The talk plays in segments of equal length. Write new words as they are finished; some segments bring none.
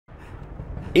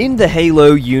In the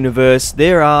Halo universe,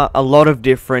 there are a lot of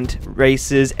different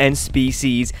races and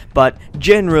species, but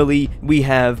generally we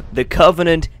have the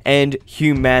Covenant and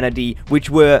humanity, which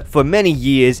were for many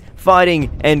years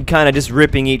fighting and kind of just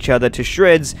ripping each other to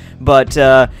shreds, but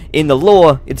in the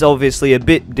lore, it's obviously a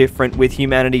bit different, with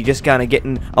humanity just kind of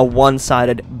getting a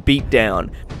one-sided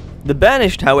beatdown. The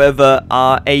Banished, however,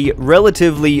 are a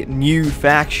relatively new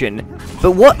faction,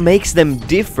 but what makes them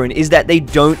different is that they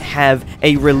don't have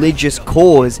a religious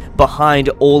cause behind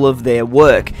all of their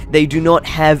work. They do not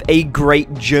have a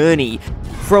great journey.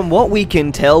 From what we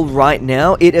can tell right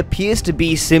now, it appears to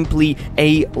be simply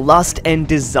a lust and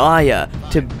desire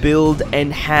to build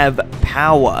and have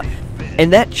power.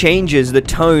 And that changes the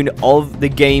tone of the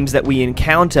games that we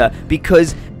encounter,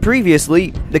 because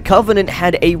previously, the Covenant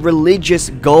had a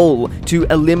religious goal to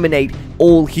eliminate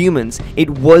all humans. It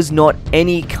was not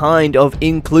any kind of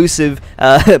inclusive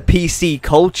PC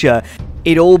culture.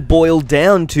 It all boiled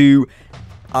down to,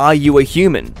 are you a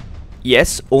human?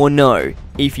 Yes or no?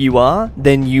 If you are,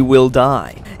 then you will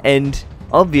die. And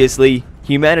obviously,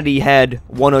 humanity had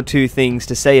one or two things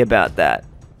to say about that.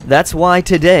 That's why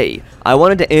today, I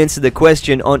wanted to answer the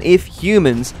question on if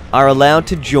humans are allowed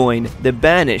to join the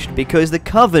Banished, because the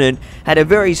Covenant had a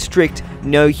very strict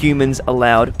no humans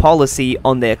allowed policy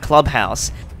on their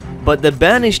clubhouse. But the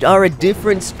Banished are a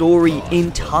different story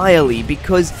entirely,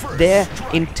 because their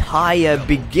entire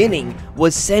beginning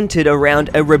was centered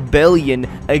around a rebellion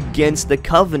against the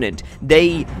Covenant.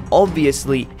 They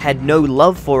obviously had no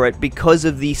love for it because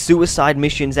of the suicide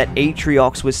missions that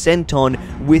Atriox was sent on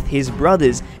with his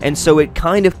brothers, and so it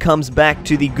kind of comes back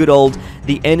to the good old,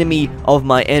 the enemy of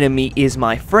my enemy is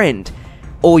my friend.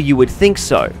 Or you would think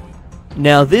so.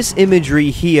 Now, this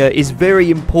imagery here is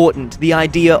very important, the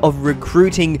idea of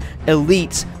recruiting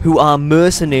elites who are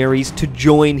mercenaries to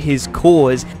join his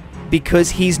cause, because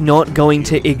he's not going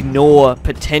to ignore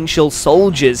potential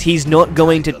soldiers. He's not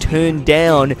going to turn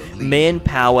down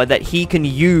manpower that he can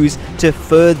use to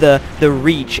further the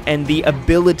reach and the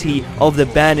ability of the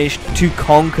Banished to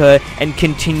conquer and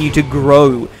continue to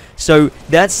grow. So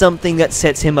that's something that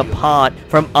sets him apart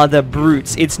from other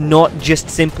brutes. It's not just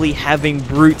simply having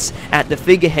brutes at the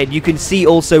figurehead. You can see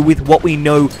also with what we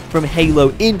know from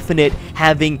Halo Infinite,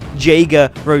 having Jaeger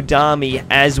Rodami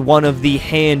as one of the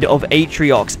hand of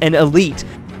Atriox, an elite.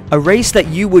 A race that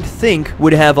you would think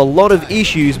would have a lot of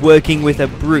issues working with a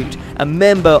brute, a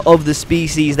member of the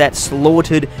species that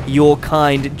slaughtered your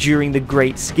kind during the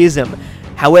Great Schism.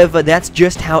 However, that's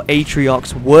just how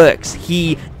Atriox works.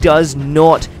 He does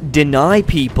not deny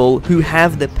people who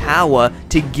have the power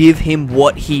to give him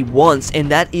what he wants, and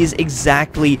that is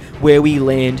exactly where we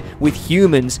land with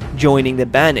humans joining the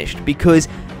Banished. Because,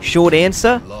 short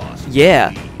answer,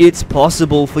 yeah, it's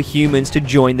possible for humans to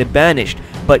join the Banished,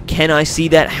 but can I see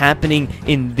that happening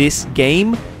in this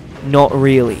game? Not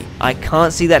really. I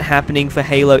can't see that happening for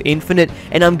Halo Infinite,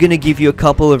 and I'm gonna give you a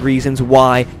couple of reasons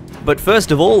why. But first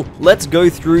of all, let's go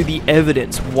through the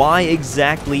evidence. Why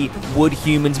exactly would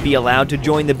humans be allowed to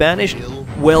join the Banished?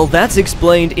 Well, that's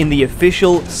explained in the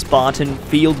official Spartan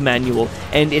Field Manual,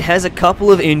 and it has a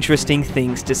couple of interesting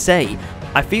things to say.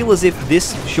 I feel as if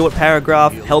this short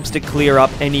paragraph helps to clear up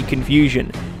any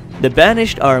confusion. The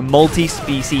Banished are a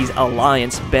multi-species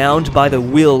alliance bound by the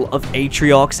will of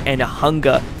Atriox and a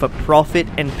hunger for profit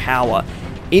and power.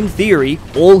 In theory,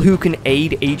 all who can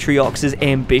aid Atriox's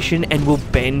ambition and will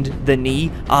bend the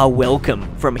knee are welcome,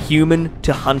 from human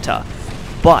to hunter.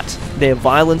 But their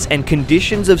violence and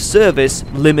conditions of service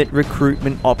limit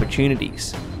recruitment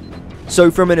opportunities. So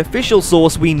from an official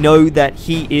source, we know that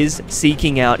he is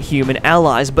seeking out human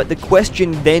allies, but the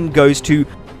question then goes to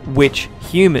which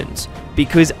humans?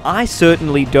 Because I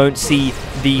certainly don't see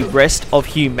the rest of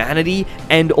humanity,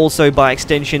 and also by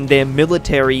extension their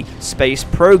military space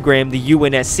program, the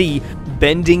UNSC,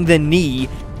 bending the knee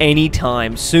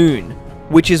anytime soon.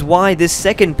 Which is why this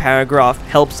second paragraph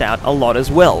helps out a lot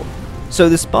as well. So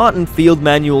the Spartan Field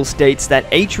Manual states that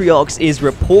Atriox is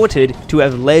reported to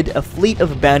have led a fleet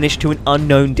of Banished to an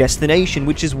unknown destination,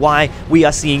 which is why we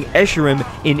are seeing Escharum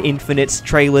in Infinite's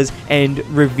trailers and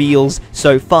reveals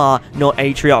so far, not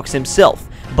Atriox himself.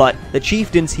 But the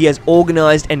chieftains he has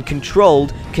organized and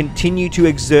controlled continue to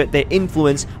exert their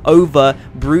influence over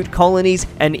brute colonies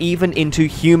and even into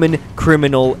human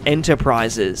criminal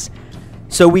enterprises.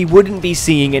 So we wouldn't be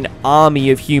seeing an army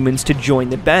of humans to join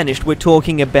the Banished. We're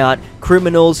talking about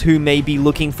criminals who may be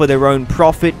looking for their own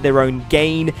profit, their own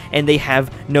gain, and they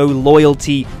have no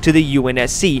loyalty to the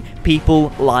UNSC.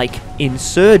 People like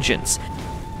insurgents.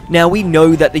 Now, we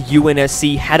know that the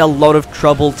UNSC had a lot of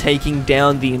trouble taking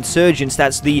down the insurgents.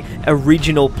 That's the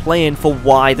original plan for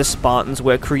why the Spartans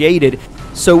were created.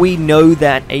 So we know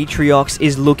that Atriox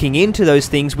is looking into those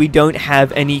things. We don't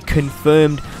have any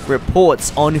confirmed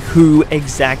reports on who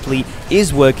exactly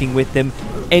is working with them,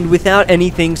 and without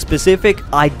anything specific,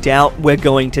 I doubt we're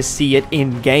going to see it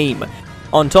in-game.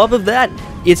 On top of that,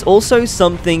 it's also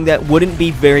something that wouldn't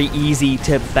be very easy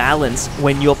to balance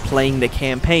when you're playing the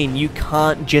campaign. You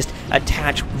can't just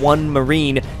attach one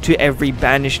Marine to every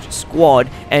Banished squad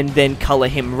and then color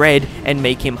him red and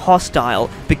make him hostile,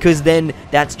 because then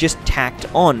that's just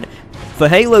tacked on. For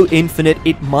Halo Infinite,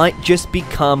 it might just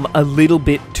become a little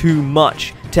bit too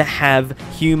much to have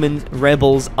human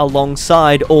rebels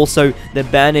alongside also the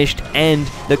Banished and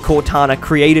the Cortana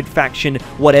created faction,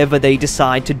 whatever they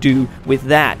decide to do with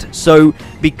that. So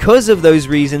because of those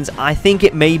reasons, I think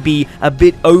it may be a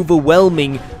bit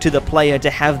overwhelming to the player to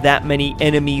have that many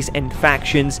enemies and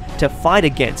factions to fight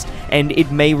against, and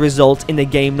it may result in the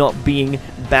game not being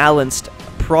balanced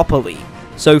properly.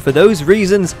 So for those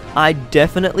reasons, I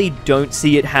definitely don't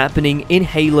see it happening in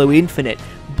Halo Infinite.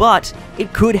 But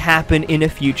it could happen in a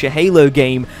future Halo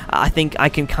game. I think I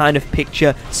can kind of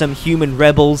picture some human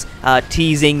rebels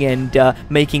teasing and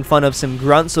making fun of some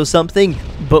grunts or something,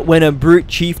 but when a brute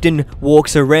chieftain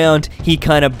walks around, he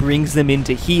kind of brings them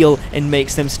into heel and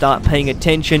makes them start paying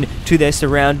attention to their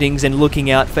surroundings and looking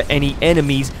out for any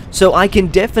enemies. So I can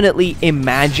definitely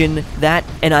imagine that,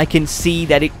 and I can see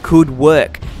that it could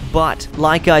work. But,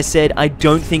 like I said, I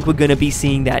don't think we're going to be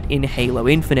seeing that in Halo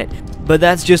Infinite. But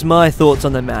that's just my thoughts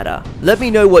on the matter. Let me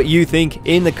know what you think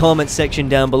in the comments section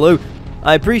down below.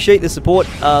 I appreciate the support.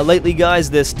 Lately, guys,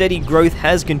 the steady growth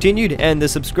has continued, and the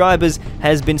subscribers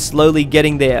has been slowly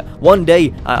getting there. One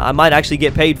day, I might actually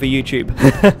get paid for YouTube.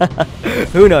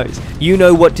 Who knows? You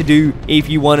know what to do if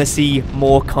you want to see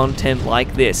more content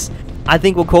like this. I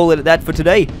think we'll call it at that for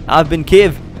today. I've been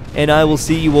Kiv, and I will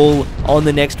see you all on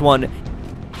the next one.